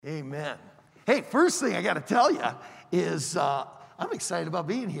Amen. Hey, first thing I got to tell you is I'm excited about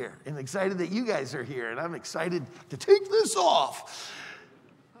being here. I'm excited that you guys are here, and I'm excited to take this off.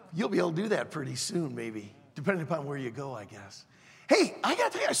 You'll be able to do that pretty soon, maybe, depending upon where you go, I guess. Hey, I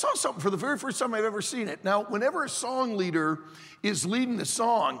got to tell you, I saw something for the very first time I've ever seen it. Now, whenever a song leader is leading the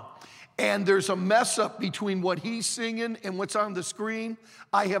song, and there's a mess up between what he's singing and what's on the screen,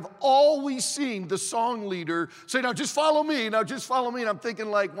 I have always seen the song leader say, now just follow me, now just follow me. And I'm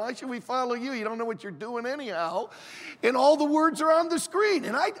thinking like, why should we follow you? You don't know what you're doing anyhow. And all the words are on the screen.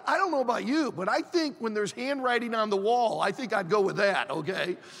 And I don't know about you, but I think when there's handwriting on the wall, I think I'd go with that,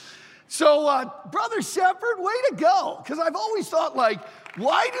 okay? So, Brother Shepherd, way to go. Because I've always thought like,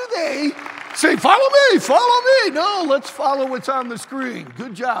 why do they say, follow me, follow me? No, let's follow what's on the screen.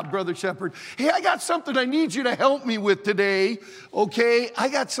 Good job, Brother Shepherd. Hey, I got something I need you to help me with today, okay? I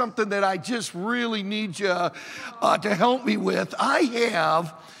got something that I just really need you to help me with. I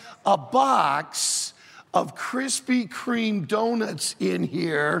have a box of Krispy Kreme donuts in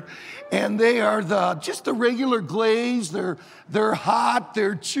here, and they are just the regular glaze. They're hot,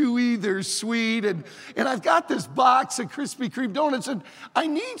 they're chewy, they're sweet, and I've got this box of Krispy Kreme donuts, and I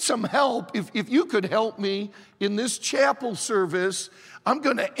need some help. If you could help me in this chapel service, I'm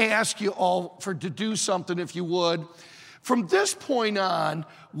going to ask you all to do something if you would. From this point on,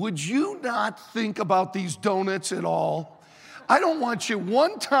 would you not think about these donuts at all? I don't want you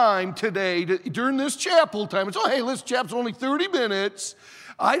one time today, during this chapel time, hey, this chapel's only 30 minutes.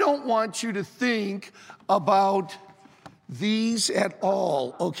 I don't want you to think about these at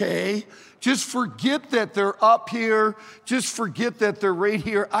all, okay? Just forget that they're up here. Just forget that they're right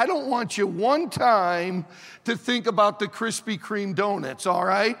here. I don't want you one time to think about the Krispy Kreme donuts, all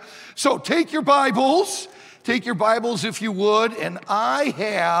right? So take your Bibles if you would, and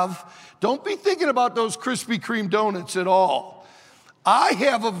don't be thinking about those Krispy Kreme donuts at all. I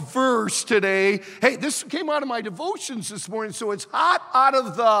have a verse today. Hey, this came out of my devotions this morning, so it's hot out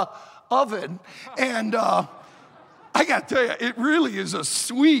of the oven. And I got to tell you, it really is a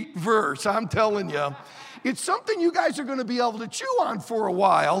sweet verse, I'm telling you. It's something you guys are going to be able to chew on for a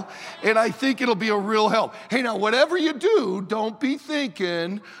while, and I think it'll be a real help. Hey, now, whatever you do, don't be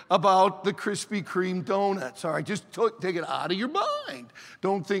thinking about the Krispy Kreme donuts, all right? Just take it out of your mind.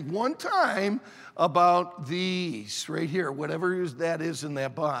 Don't think one time about these right here, whatever that is in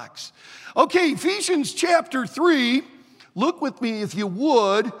that box. Okay, Ephesians chapter 3. Look with me if you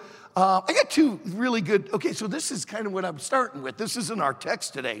would. I got two really good, okay, so this is kind of what I'm starting with. This isn't our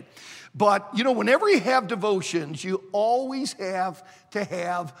text today. But, whenever you have devotions, you always have to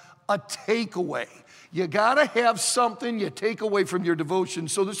have a takeaway. You got to have something you take away from your devotion.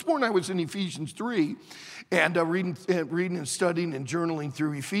 So this morning I was in Ephesians 3 and reading and studying and journaling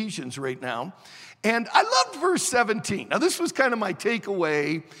through Ephesians right now. And I loved verse 17. Now, this was kind of my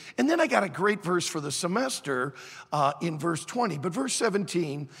takeaway. And then I got a great verse for the semester in verse 20. But verse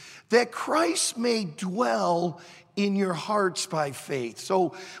 17, that Christ may dwell in your hearts by faith.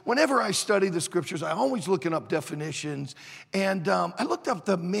 So whenever I study the scriptures, I always looking up definitions. And I looked up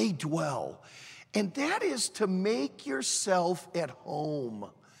the may dwell. And that is to make yourself at home.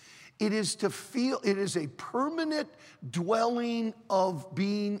 It is to feel, it is a permanent dwelling of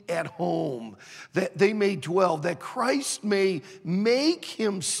being at home, that they may dwell, that Christ may make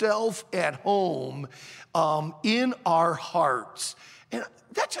himself at home in our hearts. And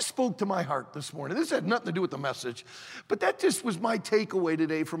that just spoke to my heart this morning. This had nothing to do with the message, but that just was my takeaway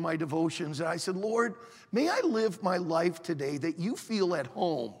today from my devotions. And I said, Lord, may I live my life today that you feel at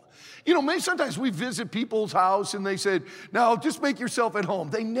home. Maybe sometimes we visit people's house and they said, no, just make yourself at home.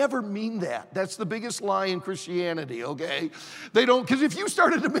 They never mean that. That's the biggest lie in Christianity, okay? They don't, because if you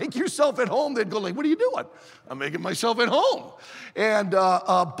started to make yourself at home, they'd go like, what are you doing? I'm making myself at home. And,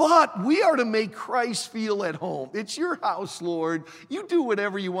 but we are to make Christ feel at home. It's your house, Lord. You do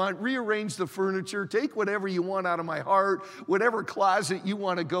whatever you want. Rearrange the furniture. Take whatever you want out of my heart. Whatever closet you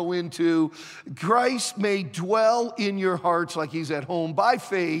want to go into. Christ may dwell in your hearts like he's at home by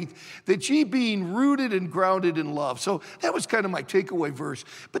faith, that ye being rooted and grounded in love. So that was kind of my takeaway verse.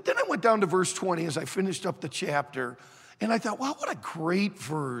 But then I went down to verse 20 as I finished up the chapter. And I thought, wow, what a great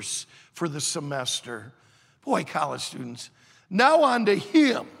verse for the semester. Boy, college students. Now on to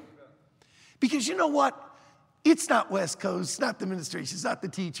him. Because you know what? It's not West Coast, it's not the administration, it's not the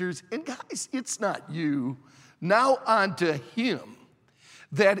teachers. And guys, it's not you. Now on to him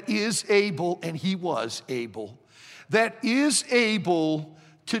that is able, and he was able, that is able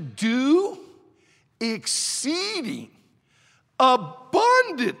to do exceeding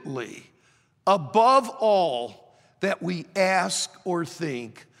abundantly above all that we ask or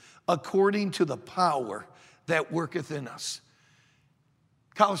think, according to the power that worketh in us.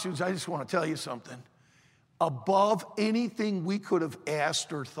 College students, I just want to tell you something. Above anything we could have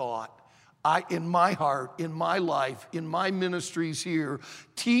asked or thought, in my heart, in my life, in my ministries here,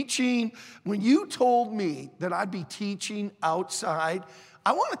 teaching, when you told me that I'd be teaching outside,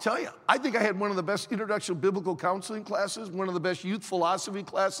 I want to tell you, I think I had one of the best introduction to biblical counseling classes, one of the best youth philosophy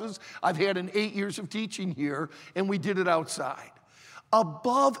classes I've had in 8 years of teaching here, and we did it outside.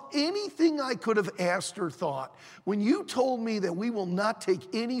 Above anything I could have asked or thought, when you told me that we will not take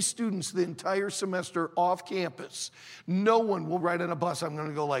any students the entire semester off campus, no one will ride on a bus. I'm going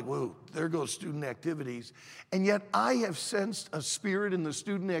to go like, whoa, there goes student activities. And yet I have sensed a spirit in the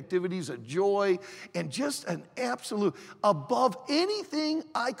student activities, a joy, and just an absolute, above anything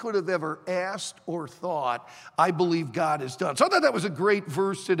I could have ever asked or thought, I believe God has done. So I thought that was a great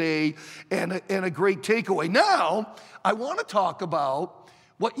verse today and a great takeaway. Now, I want to talk about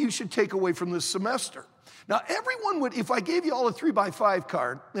what you should take away from this semester. Now, everyone would, if I gave you all a 3x5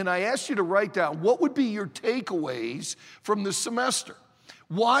 card and I asked you to write down what would be your takeaways from this semester.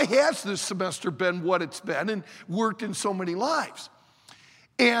 Why has this semester been what it's been and worked in so many lives?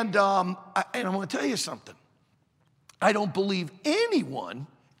 And I want to tell you something. I don't believe anyone,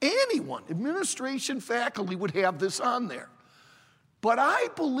 administration, faculty would have this on there. But I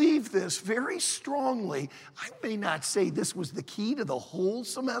believe this very strongly. I may not say this was the key to the whole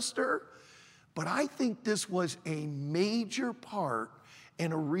semester, but I think this was a major part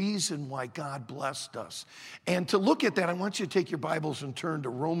and a reason why God blessed us. And to look at that, I want you to take your Bibles and turn to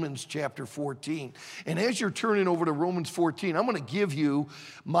Romans chapter 14. And as you're turning over to Romans 14, I'm going to give you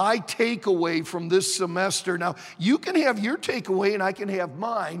my takeaway from this semester. Now, you can have your takeaway and I can have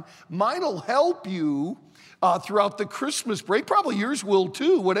mine. Mine will help you throughout the Christmas break. Probably yours will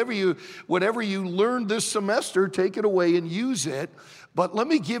too. Whatever you learned this semester, take it away and use it. But let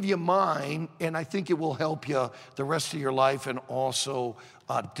me give you mine, and I think it will help you the rest of your life and also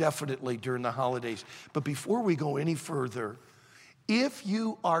definitely during the holidays. But before we go any further, if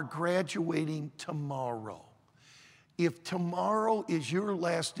you are graduating tomorrow, if tomorrow is your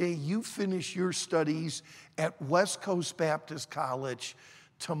last day, you finish your studies at West Coast Baptist College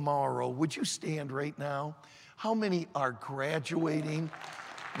tomorrow, would you stand right now? How many are graduating?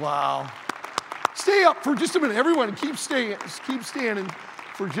 Wow. Stay up for just a minute. Everyone, keep standing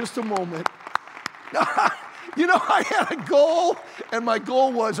for just a moment. You know, I had a goal, and my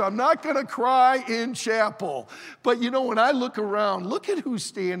goal was I'm not going to cry in chapel. But you know, when I look around, look at who's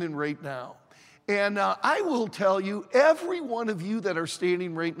standing right now. And I will tell you, every one of you that are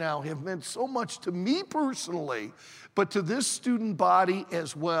standing right now have meant so much to me personally, but to this student body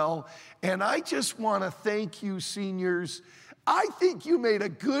as well. And I just want to thank you, seniors. I think you made a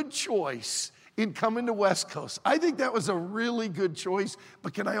good choice in coming to West Coast. I think that was a really good choice.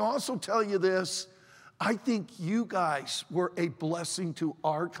 But can I also tell you this? I think you guys were a blessing to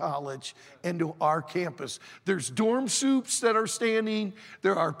our college and to our campus. There's dorm soups that are standing.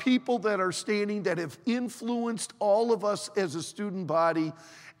 There are people that are standing that have influenced all of us as a student body.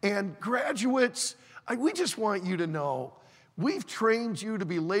 And graduates, we just want you to know, we've trained you to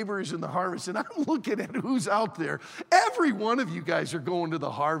be laborers in the harvest, and I'm looking at who's out there. Every one of you guys are going to the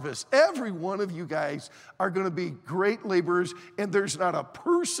harvest. Every one of you guys are going to be great laborers, and there's not a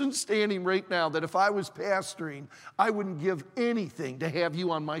person standing right now that if I was pastoring, I wouldn't give anything to have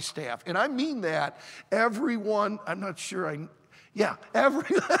you on my staff. And I mean that. Everyone, I'm not sure I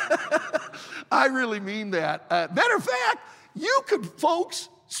really mean that. Matter of fact, you could, folks,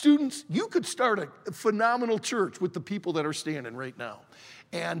 students, you could start a phenomenal church with the people that are standing right now.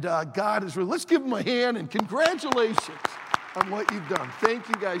 And God is really, let's give them a hand and congratulations on what you've done. Thank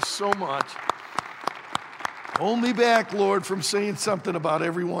you guys so much. Hold me back, Lord, from saying something about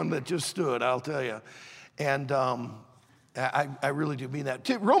everyone that just stood, I'll tell you. And I really do mean that.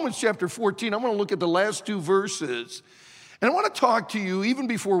 Romans chapter 14, I want to look at the last two verses. And I want to talk to you, even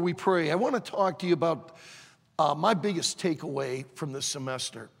before we pray, I want to talk to you about my biggest takeaway from this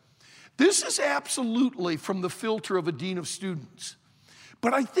semester. This is absolutely from the filter of a dean of students.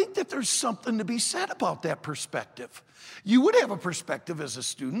 But I think that there's something to be said about that perspective. You would have a perspective as a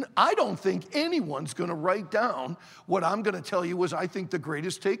student. I don't think anyone's going to write down what I'm going to tell you was, I think, the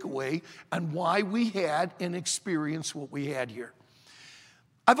greatest takeaway and why we had and experienced what we had here.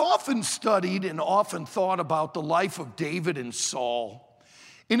 I've often studied and often thought about the life of David and Saul.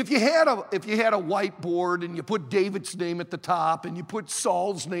 And if you had a whiteboard and you put David's name at the top and you put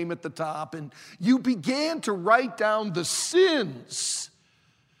Saul's name at the top and you began to write down the sins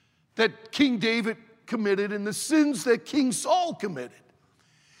that King David committed and the sins that King Saul committed,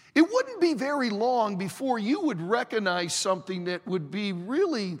 it wouldn't be very long before you would recognize something that would be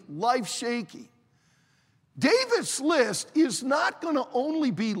really life-shaking. David's list is not going to only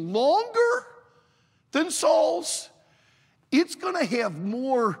be longer than Saul's, it's going to have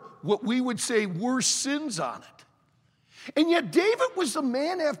more, what we would say, worse sins on it. And yet David was a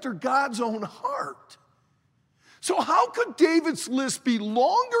man after God's own heart. So how could David's list be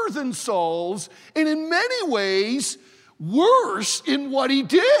longer than Saul's and in many ways worse in what he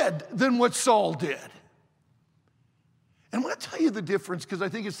did than what Saul did? And I'm going to tell you the difference because I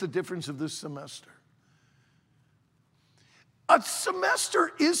think it's the difference of this semester. A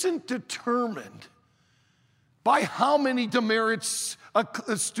semester isn't determined by how many demerits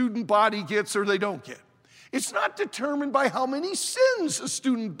a student body gets or they don't get. It's not determined by how many sins a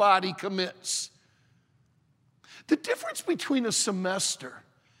student body commits. The difference between a semester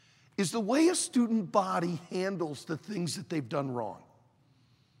is the way a student body handles the things that they've done wrong.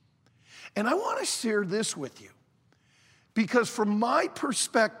 And I want to share this with you because from my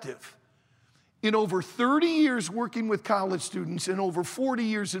perspective, in over 30 years working with college students and over 40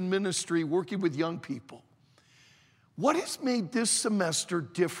 years in ministry working with young people, what has made this semester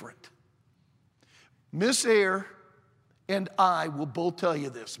different? Miss Ayer and I will both tell you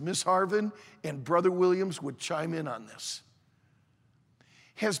this. Miss Harvin and Brother Williams would chime in on this.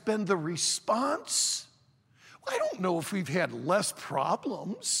 Has been the response. I don't know if we've had less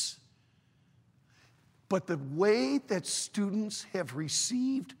problems, but the way that students have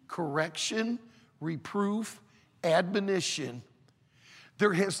received correction, reproof, admonition,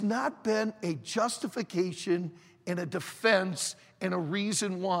 there has not been a justification and a defense and a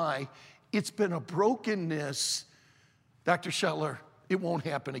reason why. It's been a brokenness. Dr. Schettler, it won't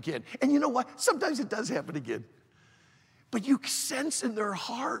happen again. And you know what? Sometimes it does happen again. But you sense in their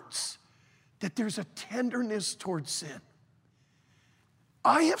hearts that there's a tenderness towards sin.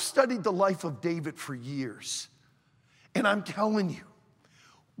 I have studied the life of David for years. And I'm telling you,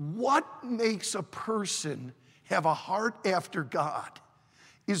 what makes a person have a heart after God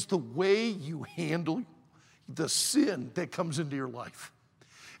is the way you handle the sin that comes into your life.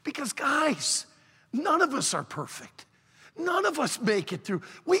 Because guys, none of us are perfect. None of us make it through.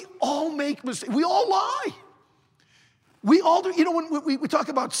 We all make mistakes. We all lie. We all do. You know, when we talk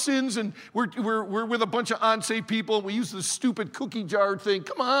about sins and we're with a bunch of unsaved people, we use the stupid cookie jar thing.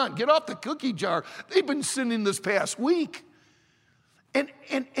 Come on, get off the cookie jar. They've been sinning this past week. And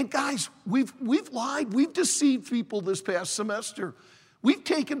guys, we've lied. We've deceived people this past semester. We've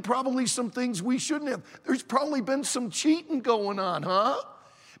taken probably some things we shouldn't have. There's probably been some cheating going on, huh?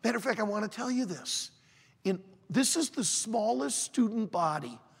 Matter of fact, I want to tell you this. This is the smallest student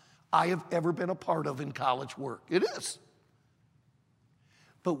body I have ever been a part of in college work. It is.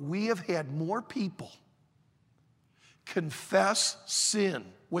 But we have had more people confess sin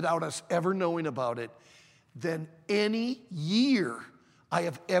without us ever knowing about it than any year I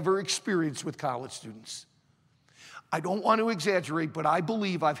have ever experienced with college students. I don't want to exaggerate, but I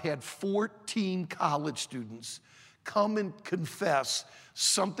believe I've had 14 college students come and confess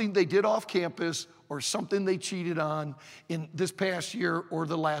something they did off campus or something they cheated on in this past year or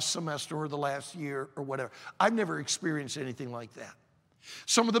the last semester or the last year or whatever. I've never experienced anything like that.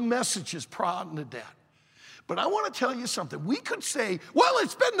 Some of the messages prompted that. But I want to tell you something. We could say, well,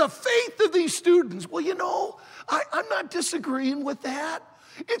 it's been the faith of these students. Well, you know, I'm not disagreeing with that.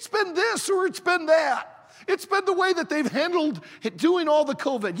 It's been this or it's been that. It's been the way that they've handled doing all the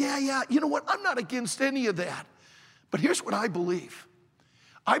COVID. Yeah, you know what? I'm not against any of that. But here's what I believe.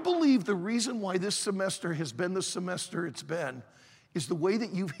 I believe the reason why this semester has been the semester it's been is the way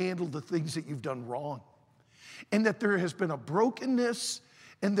that you've handled the things that you've done wrong. And that there has been a brokenness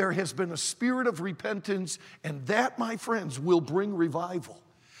and there has been a spirit of repentance, and that, my friends, will bring revival.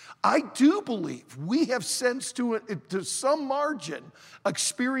 I do believe we have sensed to some margin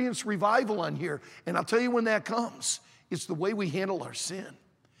experienced revival on here, and I'll tell you when that comes. It's the way we handle our sin.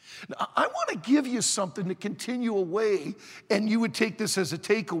 Now, I want to give you something to continue away, and you would take this as a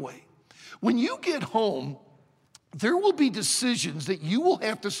takeaway. When you get home, there will be decisions that you will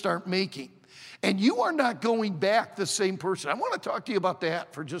have to start making. And you are not going back the same person. I want to talk to you about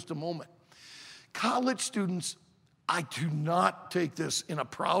that for just a moment. College students, I do not take this in a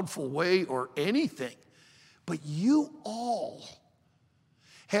proudful way or anything, but you all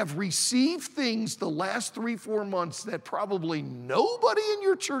have received things the last 3-4 months that probably nobody in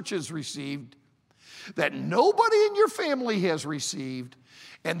your church has received, that nobody in your family has received,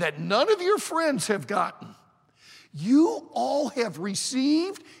 and that none of your friends have gotten. You all have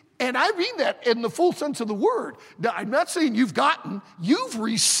received. And I mean that in the full sense of the word. Now, I'm not saying you've gotten, you've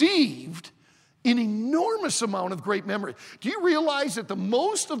received an enormous amount of great memory. Do you realize that the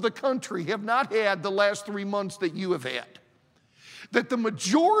most of the country have not had the last 3 months that you have had? that the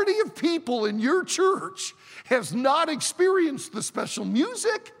majority of people in your church has not experienced the special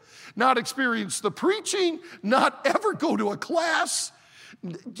music, not experienced the preaching, not ever go to a class.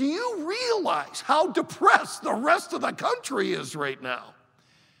 Do you realize how depressed the rest of the country is right now?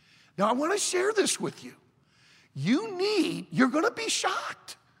 Now, I want to share this with you. You're going to be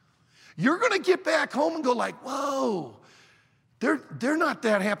shocked. You're going to get back home and go like, whoa, they're not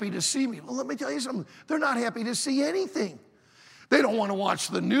that happy to see me. Well, let me tell you something. They're not happy to see anything. They don't want to watch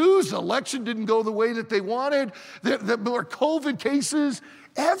the news. The election didn't go the way that they wanted. There are COVID cases.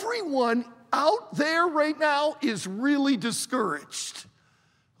 Everyone out there right now is really discouraged.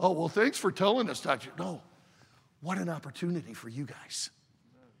 Oh, well, thanks for telling us, Dr. No, what an opportunity for you guys.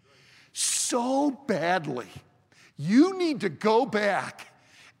 So badly, you need to go back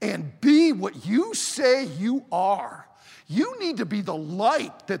and be what you say you are. You need to be the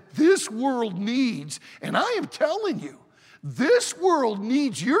light that this world needs. And I am telling you, this world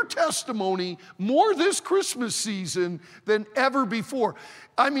needs your testimony more this Christmas season than ever before.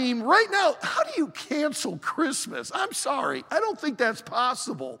 I mean, right now, how do you cancel Christmas? I'm sorry, I don't think that's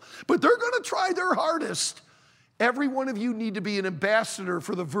possible. But they're going to try their hardest. Every one of you need to be an ambassador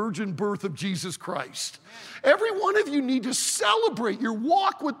for the virgin birth of Jesus Christ. Every one of you need to celebrate your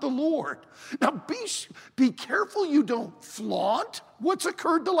walk with the Lord. Now, be careful you don't flaunt what's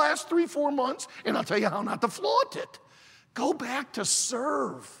occurred the last 3-4 months, and I'll tell you how not to flaunt it. Go back to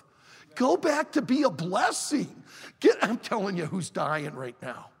serve. Go back to be a blessing. I'm telling you who's dying right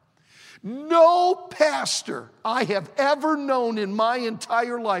now. No pastor I have ever known in my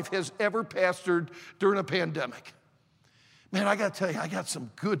entire life has ever pastored during a pandemic. Man, I got to tell you, I got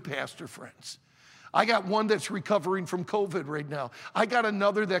some good pastor friends. I got one that's recovering from COVID right now. I got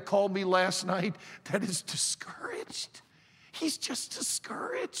another that called me last night that is discouraged. He's just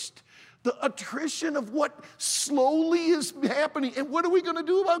discouraged. The attrition of what slowly is happening. And what are we going to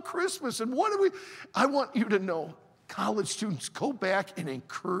do about Christmas? And I want you to know, college students, go back and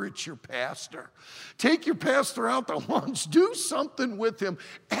encourage your pastor. Take your pastor out to lunch. Do something with him.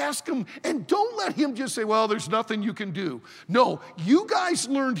 Ask him, and don't let him just say, well, there's nothing you can do. No, you guys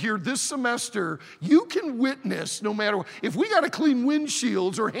learned here this semester, you can witness no matter what. If we got to clean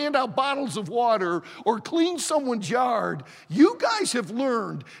windshields or hand out bottles of water or clean someone's yard, you guys have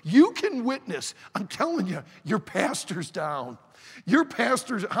learned you can witness. I'm telling you, your pastor's down. Your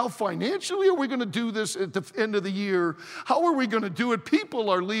pastors, how financially are we going to do this at the end of the year? How are we going to do it? People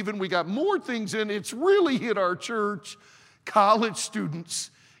are leaving. We got more things in. It's really hit our church. College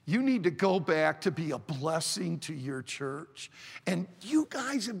students, you need to go back to be a blessing to your church. And you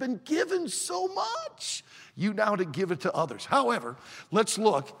guys have been given so much. You now to give it to others. However, let's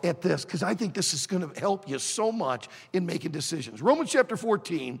look at this because I think this is going to help you so much in making decisions. Romans chapter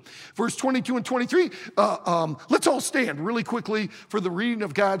 14, verse 22 and 23. Let's all stand really quickly for the reading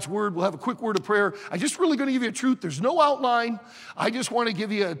of God's word. We'll have a quick word of prayer. I'm just really going to give you a truth. There's no outline. I just want to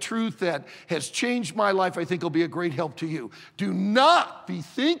give you a truth that has changed my life. I think will be a great help to you. Do not be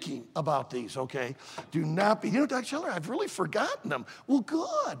thinking about these, okay? Do not be. You know, Dr. Scheller, I've really forgotten them. Well,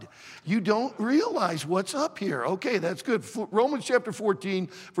 good. You don't realize what's up here. Okay, that's good. Romans chapter 14,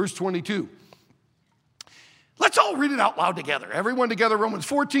 verse 22. Let's all read it out loud together. Everyone together, Romans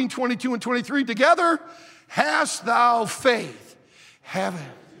 14, 22, and 23 together. Hast thou faith? Have it.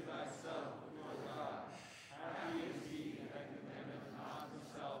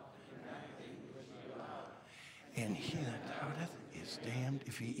 And he that doubteth is damned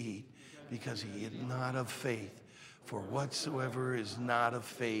if he eat, because he is not of faith. For whatsoever is not of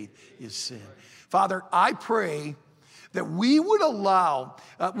faith is sin. Father, I pray that we would allow,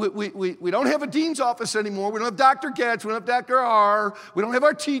 we don't have a dean's office anymore. We don't have Dr. Getz. We don't have Dr. R. We don't have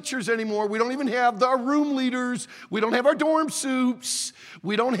our teachers anymore. We don't even have our room leaders. We don't have our dorm soups.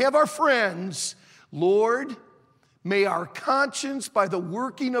 We don't have our friends. Lord, may our conscience, by the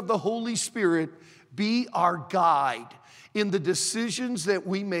working of the Holy Spirit, be our guide in the decisions that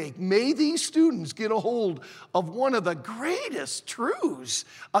we make. May these students get a hold of one of the greatest truths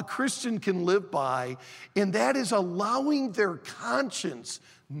a Christian can live by, and that is allowing their conscience,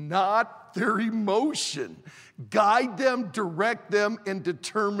 not their emotion, guide them, direct them, and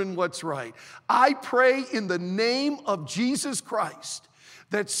determine what's right. I pray in the name of Jesus Christ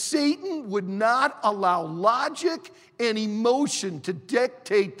that Satan would not allow logic and emotion to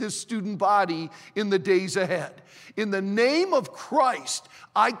dictate this student body in the days ahead. In the name of Christ,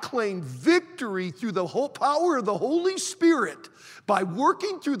 I claim victory through the whole power of the Holy Spirit by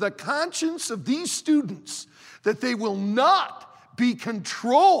working through the conscience of these students, that they will not be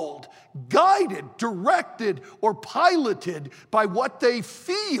controlled, guided, directed, or piloted by what they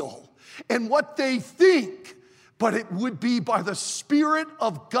feel and what they think, but it would be by the Spirit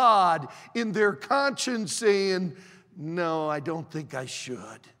of God in their conscience saying, no, I don't think I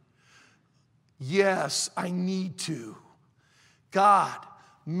should. Yes, I need to. God,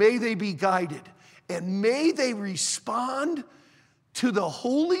 may they be guided, and may they respond to the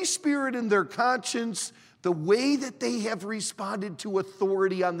Holy Spirit in their conscience the way that they have responded to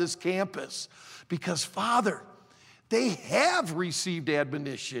authority on this campus. Because, Father, they have received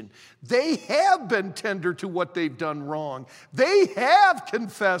admonition. They have been tender to what they've done wrong. They have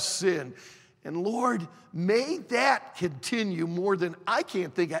confessed sin. And Lord, may that continue more than I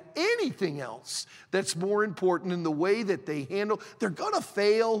can't think of anything else that's more important in the way that they handle. They're going to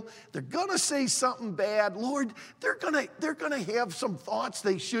fail. They're going to say something bad. Lord, they're going to have some thoughts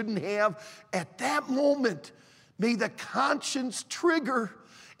they shouldn't have. At that moment, may the conscience trigger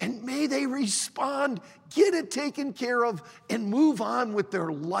and may they respond, get it taken care of, and move on with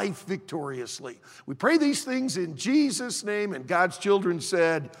their life victoriously. We pray these things in Jesus' name, and God's children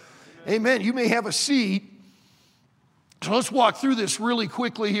said, amen. You may have a seat. So let's walk through this really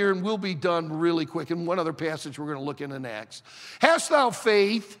quickly here, and we'll be done really quick. And one other passage we're going to look in Acts. Hast thou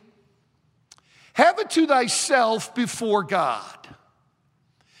faith? Have it to thyself before God.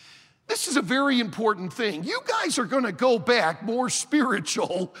 This is a very important thing. You guys are going to go back more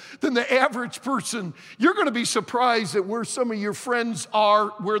spiritual than the average person. You're going to be surprised at where some of your friends are,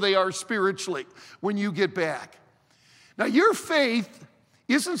 where they are spiritually when you get back. Now, your faith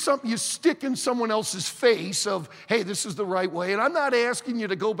isn't something you stick in someone else's face of, hey, this is the right way. And I'm not asking you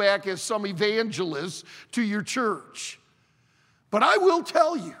to go back as some evangelist to your church. But I will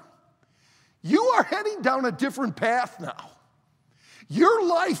tell you, you are heading down a different path now. Your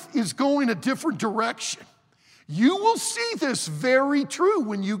life is going a different direction. You will see this very true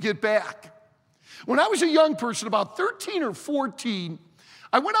when you get back. When I was a young person, about 13 or 14,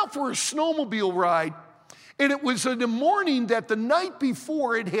 I went out for a snowmobile ride. And it was in the morning that the night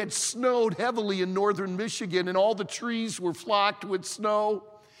before it had snowed heavily in northern Michigan, and all the trees were flocked with snow.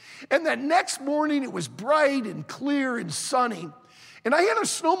 And that next morning it was bright and clear and sunny. And I had a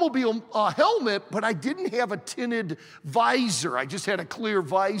snowmobile helmet, but I didn't have a tinted visor. I just had a clear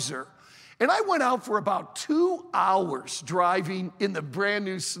visor. And I went out for about 2 hours driving in the brand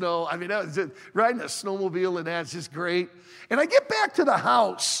new snow. I mean, that was just, riding a snowmobile, and that's just great. And I get back to the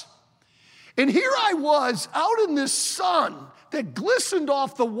house. And here I was out in this sun that glistened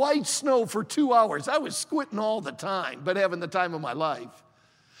off the white snow for 2 hours. I was squinting all the time, but having the time of my life.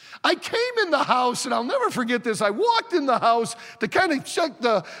 I came in the house, and I'll never forget this. I walked in the house to kind of check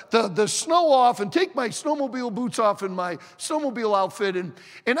the snow off and take my snowmobile boots off and my snowmobile outfit. And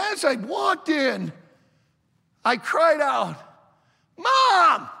as I walked in, I cried out,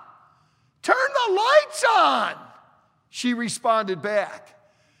 "Mom, turn the lights on." She responded back,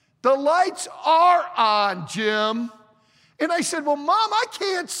 "The lights are on, Jim." And I said, "Well, Mom, I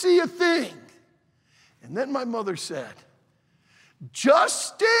can't see a thing." And then my mother said,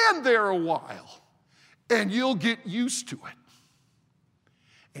 "Just stand there a while and you'll get used to it."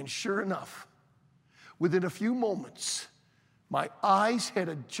 And sure enough, within a few moments, my eyes had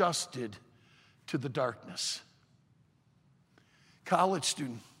adjusted to the darkness. College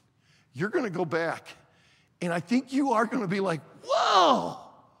student, you're going to go back, and I think you are going to be like, "Whoa,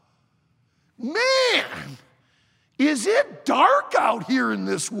 man, is it dark out here in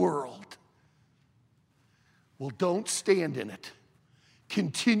this world?" Well, don't stand in it.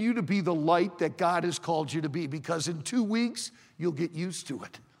 Continue to be the light that God has called you to be, because in 2 weeks, you'll get used to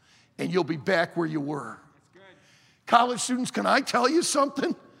it, and you'll be back where you were. College students, can I tell you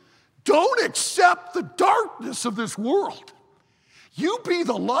something? Don't accept the darkness of this world. You be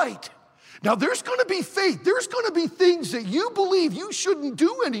the light. Now, there's going to be faith. There's going to be things that you believe you shouldn't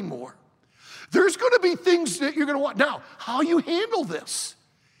do anymore. There's going to be things that you're going to want. Now, how you handle this?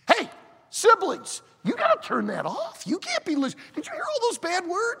 Hey, siblings, you got to turn that off. You can't be listening. Did you hear all those bad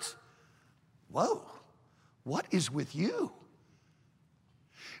words? Whoa, what is with you?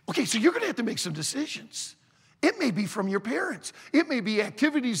 Okay, so you're going to have to make some decisions. It may be from your parents. It may be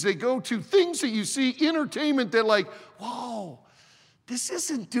activities they go to, things that you see, entertainment that like, whoa, this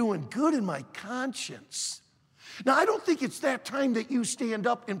isn't doing good in my conscience. Now, I don't think it's that time that you stand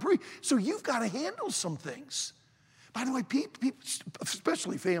up and pray. So you've got to handle some things. By the way, people,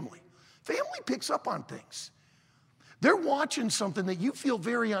 especially family. Family picks up on things. They're watching something that you feel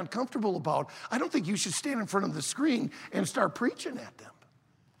very uncomfortable about. I don't think you should stand in front of the screen and start preaching at them.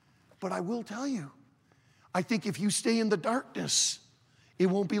 But I will tell you, I think if you stay in the darkness, it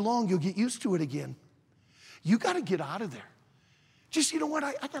won't be long. You'll get used to it again. You got to get out of there. Just, you know what,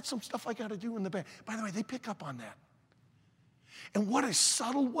 I got some stuff I got to do in the back. By the way, they pick up on that. And what a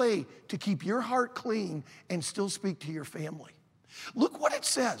subtle way to keep your heart clean and still speak to your family. Look what it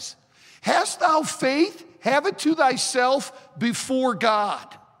says. Hast thou faith? Have it to thyself before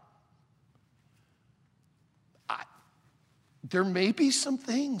God. There may be some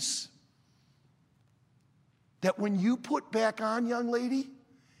things that when you put back on, young lady,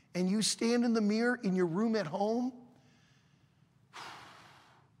 and you stand in the mirror in your room at home,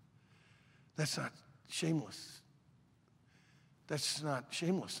 that's not shameless. That's not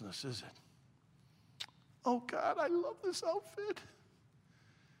shamelessness, is it? Oh, God, I love this outfit.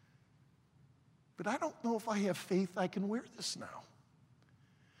 But I don't know if I have faith I can wear this now.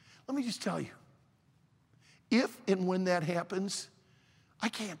 Let me just tell you, if and when that happens, I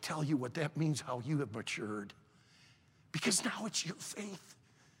can't tell you what that means, how you have matured. Because now it's your faith.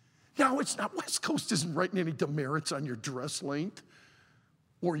 Now it's not, West Coast isn't writing any demerits on your dress length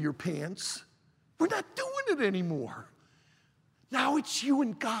or your pants. We're not doing it anymore. Now it's you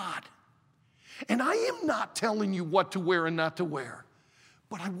and God. And I am not telling you what to wear and not to wear.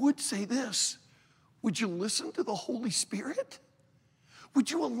 But I would say this. Would you listen to the Holy Spirit? Would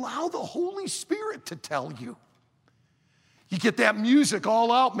you allow the Holy Spirit to tell you? You get that music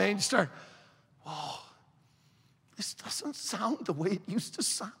all out, man. You start, oh, this doesn't sound the way it used to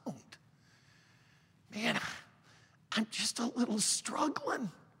sound. Man, I'm just a little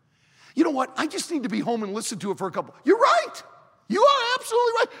struggling. You know what? I just need to be home and listen to it for a couple. You're right. You are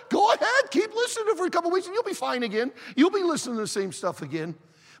absolutely right. Go ahead. Keep listening to it for a couple weeks and you'll be fine again. You'll be listening to the same stuff again.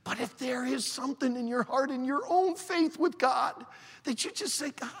 But if there is something in your heart, in your own faith with God, that you just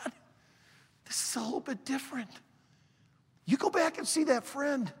say, God, this is a little bit different. You go back and see that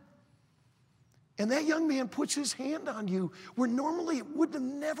friend, and that young man puts his hand on you where normally it would have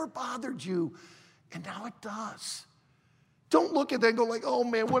never bothered you, and now it does. Don't look at that and go like, oh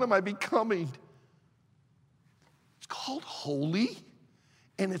man, what am I becoming? It's called holy,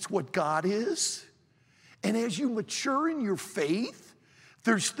 and it's what God is. And as you mature in your faith,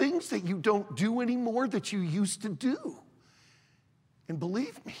 there's things that you don't do anymore that you used to do. And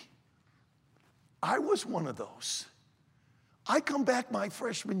believe me, I was one of those. I come back my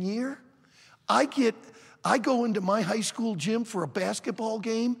freshman year, I go into my high school gym for a basketball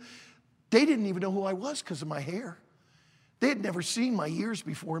game. They didn't even know who I was because of my hair. They had never seen my ears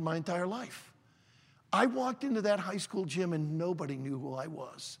before in my entire life. I walked into that high school gym and nobody knew who I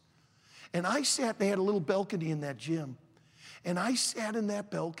was. And I sat, they had a little balcony in that gym. And I sat in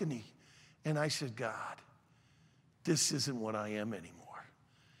that balcony and I said, God, this isn't what I am anymore.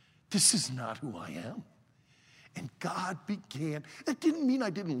 This is not who I am. And God began. That didn't mean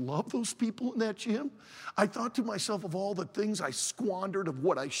I didn't love those people in that gym. I thought to myself of all the things I squandered, of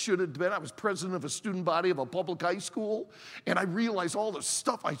what I should have been. I was president of a student body of a public high school, and I realized all the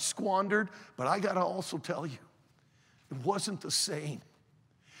stuff I squandered, but I got to also tell you, it wasn't the same.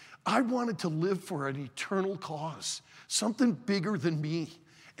 I wanted to live for an eternal cause, something bigger than me,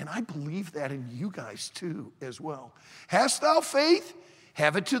 and I believe that in you guys too as well. Hast thou faith?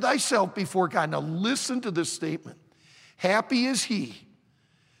 Have it to thyself before God. Now listen to this statement. Happy is he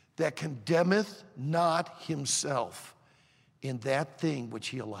that condemneth not himself in that thing which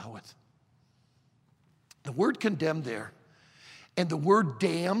he alloweth. The word condemned there and the word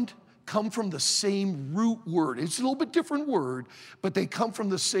damned come from the same root word. It's a little bit different word, but they come from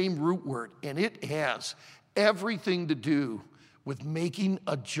the same root word. And it has everything to do with making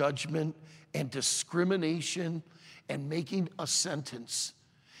a judgment and discrimination and making a sentence.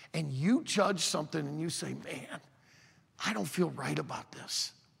 And you judge something and you say, man, I don't feel right about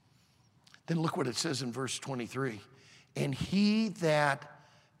this. Then look what it says in verse 23. And he that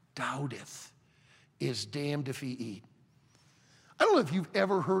doubteth is damned if he eat. I don't know if you've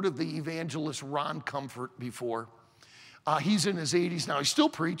ever heard of the evangelist Ron Comfort before. He's in his 80s now. He's still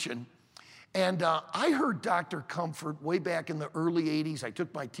preaching. And I heard Dr. Comfort way back in the early 80s. I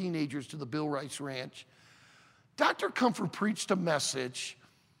took my teenagers to the Bill Rice Ranch. Dr. Comfort preached a message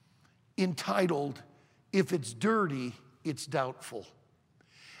entitled, If It's Dirty, It's Doubtful.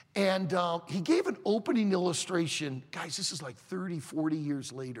 And he gave an opening illustration. Guys, this is like 30, 40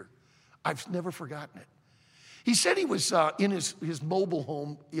 years later. I've never forgotten it. He said he was in his mobile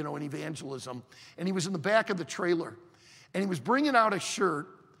home, in evangelism, and he was in the back of the trailer, and he was bringing out a shirt,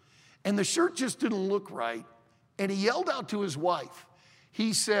 and the shirt just didn't look right, and he yelled out to his wife.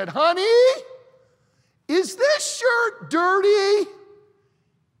 He said, honey, is this shirt dirty?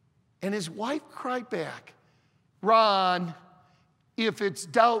 And his wife cried back, Ron, if it's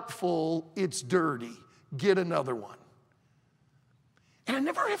doubtful, it's dirty. Get another one. And I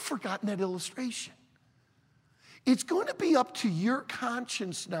never have forgotten that illustration. It's going to be up to your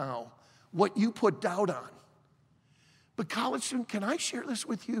conscience now what you put doubt on. But college student, can I share this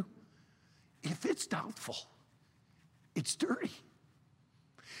with you? If it's doubtful, it's dirty.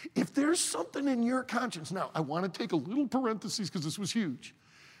 If there's something in your conscience, now I want to take a little parenthesis because this was huge.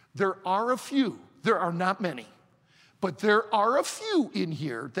 There are a few, there are not many, but there are a few in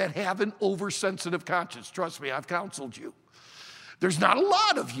here that have an oversensitive conscience. Trust me, I've counseled you. There's not a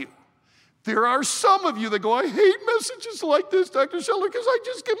lot of you. There are some of you that go, I hate messages like this, Dr. Scheller, because I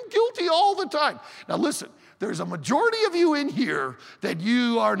just get guilty all the time. Now listen, there's a majority of you in here that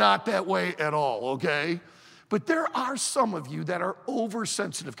you are not that way at all, okay? But there are some of you that are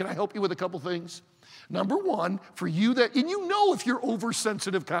oversensitive. Can I help you with a couple things? Number one, for you that, and you know if you're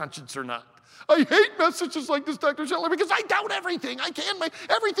oversensitive conscience or not. I hate messages like this, Dr. Scheller, because I doubt everything.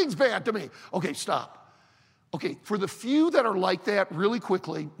 Everything's bad to me. Okay, stop. Okay, for the few that are like that, really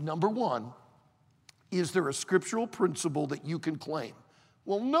quickly, number one, is there a scriptural principle that you can claim?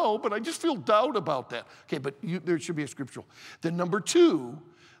 Well, no, but I just feel doubt about that. Okay, but there should be a scriptural. Then number two,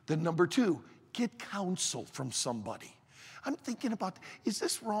 get counsel from somebody. I'm thinking about, is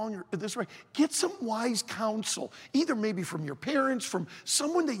this wrong or is this right? Get some wise counsel, either maybe from your parents, from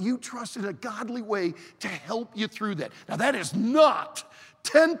someone that you trust in a godly way to help you through that. Now, that is not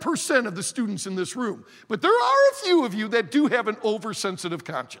 10% of the students in this room, but there are a few of you that do have an oversensitive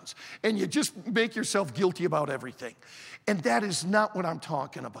conscience, and you just make yourself guilty about everything. And that is not what I'm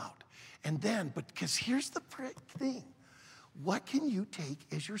talking about. And then, but because here's the thing, what can you take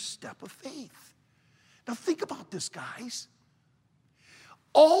as your step of faith? Now think about this, guys.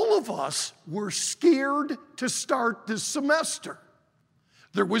 All of us were scared to start this semester.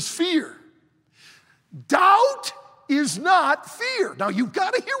 There was fear. Doubt is not fear. Now you've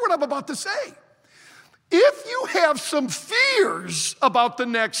got to hear what I'm about to say. If you have some fears about the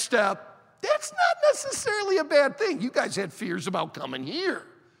next step, that's not necessarily a bad thing. You guys had fears about coming here.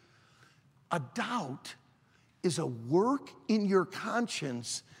 A doubt is a work in your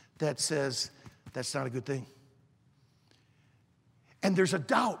conscience that says, that's not a good thing. And there's a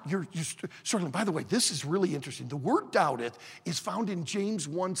doubt. You're struggling. By the way, this is really interesting. The word doubteth is found in James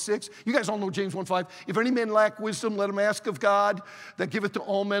 1:6. You guys all know James 1:5. If any man lack wisdom, let him ask of God that giveth to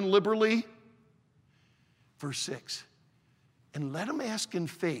all men liberally. Verse 6. And let him ask in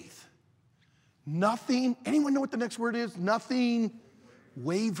faith. Nothing, anyone know what the next word is? Nothing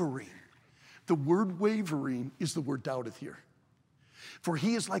wavering. The word wavering is the word doubteth here. For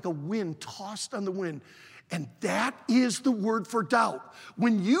he is like a wind tossed on the wind. And that is the word for doubt.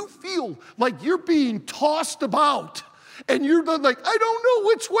 When you feel like you're being tossed about and you're like, I don't know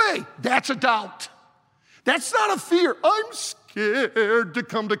which way, that's a doubt. That's not a fear. I'm scared to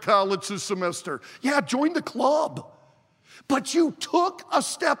come to college this semester. Yeah, join the club. But you took a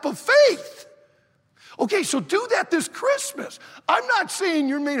step of faith. Okay, so do that this Christmas. I'm not saying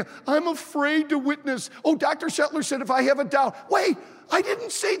I'm afraid to witness. Oh, Dr. Scheller said if I have a doubt. Wait, I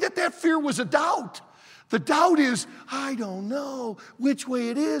didn't say that fear was a doubt. The doubt is, I don't know which way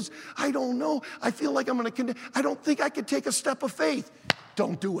it is. I don't know. I feel like I don't think I could take a step of faith.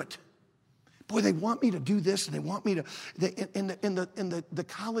 Don't do it. Boy, they want me to do this, and they want me to, the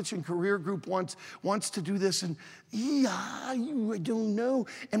college and career group wants to do this, and I don't know,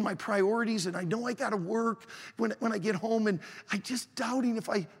 and my priorities, and I know I gotta work when I get home, and I just doubting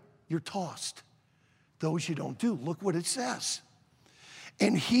you're tossed. Those you don't do, look what it says.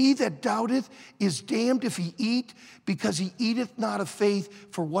 And he that doubteth is damned if he eat, because he eateth not of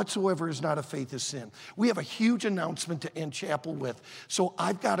faith, for whatsoever is not of faith is sin. We have a huge announcement to end chapel with, so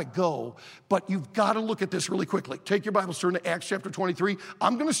I've got to go, but you've got to look at this really quickly. Take your Bibles, turn to Acts chapter 23.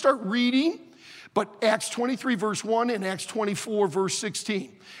 I'm going to start reading, but Acts 23 verse 1 and Acts 24 verse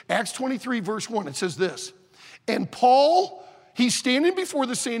 16. Acts 23 verse 1, it says this, and Paul, he's standing before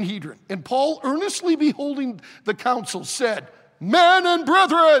the Sanhedrin, and Paul, earnestly beholding the council, said, men and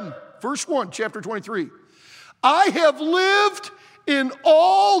brethren, verse 1, chapter 23, I have lived in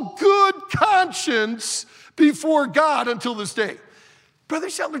all good conscience before God until this day. Brother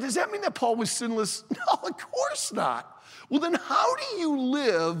Scheller, does that mean that Paul was sinless? No, of course not. Well, then how do you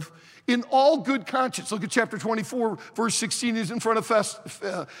live in all good conscience? Look at chapter 24, verse 16 is in front of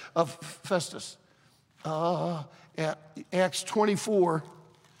Festus. Acts 24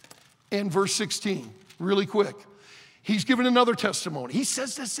 and verse 16, really quick. He's given another testimony. He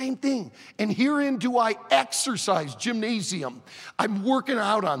says the same thing. And herein do I exercise, gymnasium. I'm working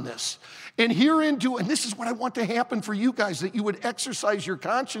out on this. And and this is what I want to happen for you guys, that you would exercise your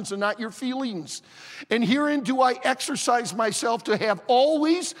conscience and not your feelings. And herein do I exercise myself to have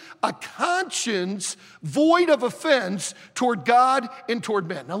always a conscience void of offense toward God and toward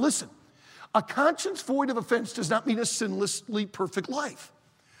men. Now listen, a conscience void of offense does not mean a sinlessly perfect life.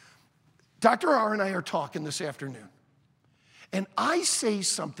 Dr. R and I are talking this afternoon. And I say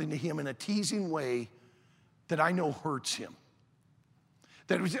something to him in a teasing way that I know hurts him.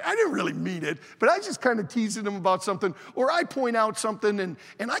 I didn't really mean it, but I just kind of teasing him about something, or I point out something and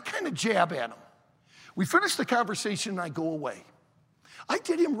I kind of jab at him. We finish the conversation and I go away. I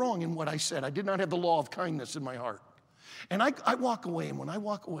did him wrong in what I said. I did not have the law of kindness in my heart. And I walk away, and when I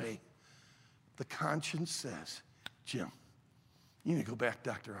walk away, the conscience says, Jim, you need to go back to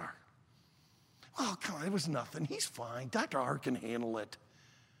Dr. R. Oh, come on, it was nothing. He's fine. Dr. R can handle it.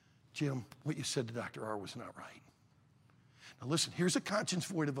 Jim, what you said to Dr. R was not right. Now listen, here's a conscience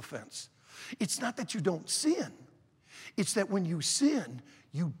void of offense. It's not that you don't sin. It's that when you sin,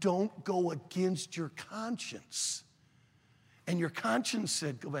 you don't go against your conscience. And your conscience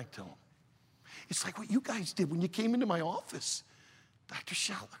said, go back to him. It's like what you guys did when you came into my office. Dr.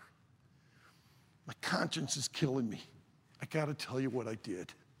 Schaller, my conscience is killing me. I got to tell you what I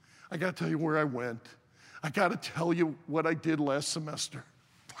did. I got to tell you where I went. I got to tell you what I did last semester.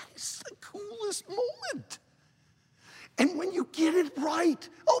 That's the coolest moment. And when you get it right,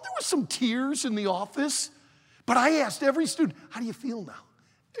 oh, there were some tears in the office, but I asked every student, how do you feel now?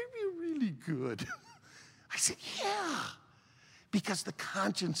 I feel really good. I said, yeah, because the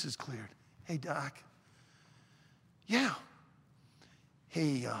conscience is cleared. Hey, Doc. Yeah.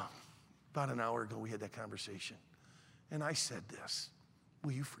 Hey, about an hour ago, we had that conversation, and I said this.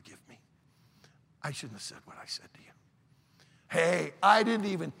 Will you forgive me? I shouldn't have said what I said to you. Hey, I didn't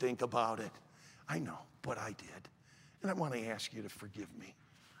even think about it. I know, but I did. And I want to ask you to forgive me.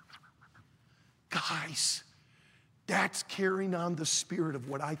 Guys, that's carrying on the spirit of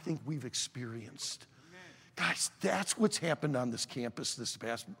what I think we've experienced. Guys, that's what's happened on this campus this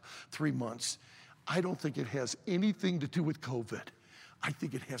past 3 months. I don't think it has anything to do with COVID. I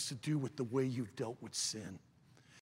think it has to do with the way you've dealt with sin.